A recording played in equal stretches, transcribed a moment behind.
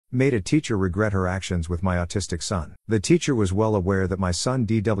made a teacher regret her actions with my autistic son. The teacher was well aware that my son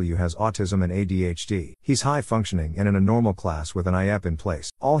DW has autism and ADHD. He's high functioning and in a normal class with an IEP in place.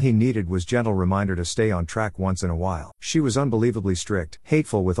 All he needed was gentle reminder to stay on track once in a while. She was unbelievably strict,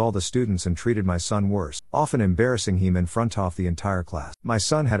 hateful with all the students and treated my son worse, often embarrassing him in front of the entire class. My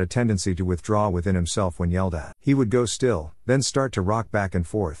son had a tendency to withdraw within himself when yelled at. He would go still, then start to rock back and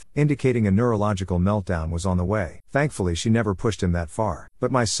forth, indicating a neurological meltdown was on the way. Thankfully she never pushed him that far,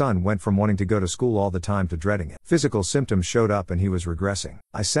 but my son went from wanting to go to school all the time to dreading it. Physical symptoms showed up and he was regressing.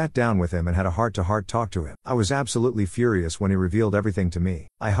 I sat down with him and had a heart-to-heart talk to him. I was absolutely furious when he revealed everything to me.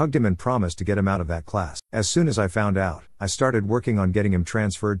 I hugged him and promised to get him out of that class. As soon as I found out, I started working on getting him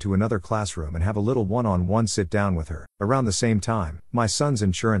transferred to another classroom and have a little one-on-one sit down with her. Around the same time, my son's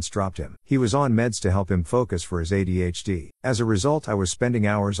insurance dropped him. He was on meds to help him focus for his ADHD. As a result, I was spending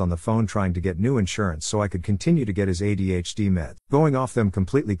hours on the phone trying to get new insurance so I could continue to get his ADHD meds. Going off them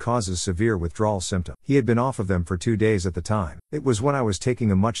completely causes severe withdrawal symptoms. He had been off of them for 2 days at the time. It was when I was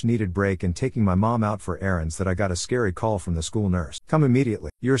taking a much-needed break and taking my mom out for errands that I got a scary call from the school nurse. "Come immediately.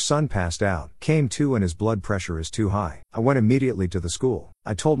 Your son passed out. Came to and his blood pressure is too high." I went immediately to the school.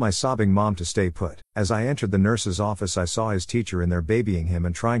 I told my sobbing mom to stay put. As I entered the nurse's office, I saw his teacher in there babying him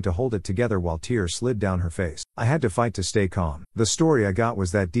and trying to hold it together while tears slid down her face. I had to fight to stay calm. The story I got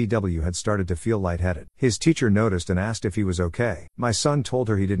was that DW had started to feel lightheaded. His teacher noticed and asked if he was okay. My son told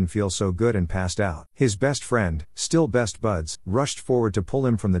her he didn't feel so good and passed out. His best friend, still best buds, rushed forward to pull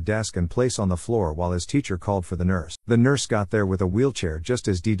him from the desk and place on the floor while his teacher called for the nurse. The nurse got there with a wheelchair just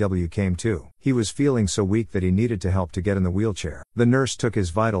as DW came to. He was feeling so weak that he needed to help to get in the wheelchair. The nurse took his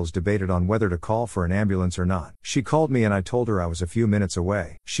vitals, debated on whether to call for an ambulance or not. She called me and I told her I was a few minutes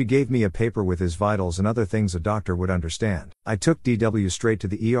away. She gave me a paper with his vitals and other things a doctor would understand. I took DW straight to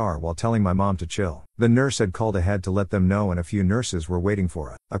the ER while telling my mom to chill. The nurse had called ahead to let them know and a few nurses were waiting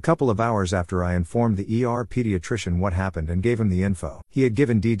for us. A couple of hours after, I informed the ER pediatrician what happened and gave him the info. He had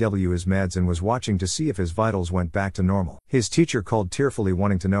given DW his meds and was watching to see if his vitals went back to normal. His teacher called tearfully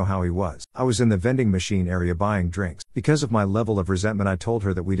wanting to know how he was. I was in the vending machine area buying drinks. Because of my level of resentment, I told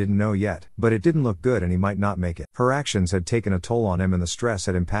her that we didn't know yet, but it didn't look good and he might not make it. Her actions had taken a toll on him and the stress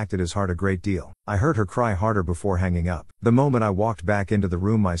had impacted his heart a great deal. I heard her cry harder before hanging up. The moment I walked back into the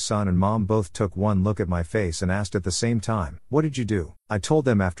room, my son and mom both took one look at my face and asked at the same time, "What did you do?" I told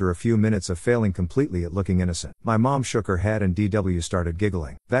them after a few minutes of failing completely at looking innocent. My mom shook her head and DW started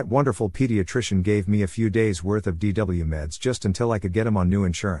giggling. That wonderful pediatrician gave me a few days worth of DW meds just until I could get him on new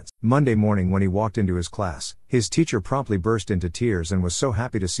insurance. Monday morning when he walked into his class, his teacher promptly burst into tears and was so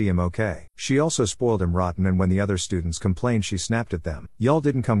happy to see him okay. She also spoiled him rotten, and when the other students complained, she snapped at them. "Y'all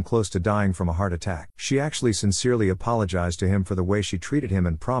didn't come close to dying from a heart attack." She actually sincerely apologized to him for the way she treated him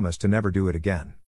and promised to never do it again.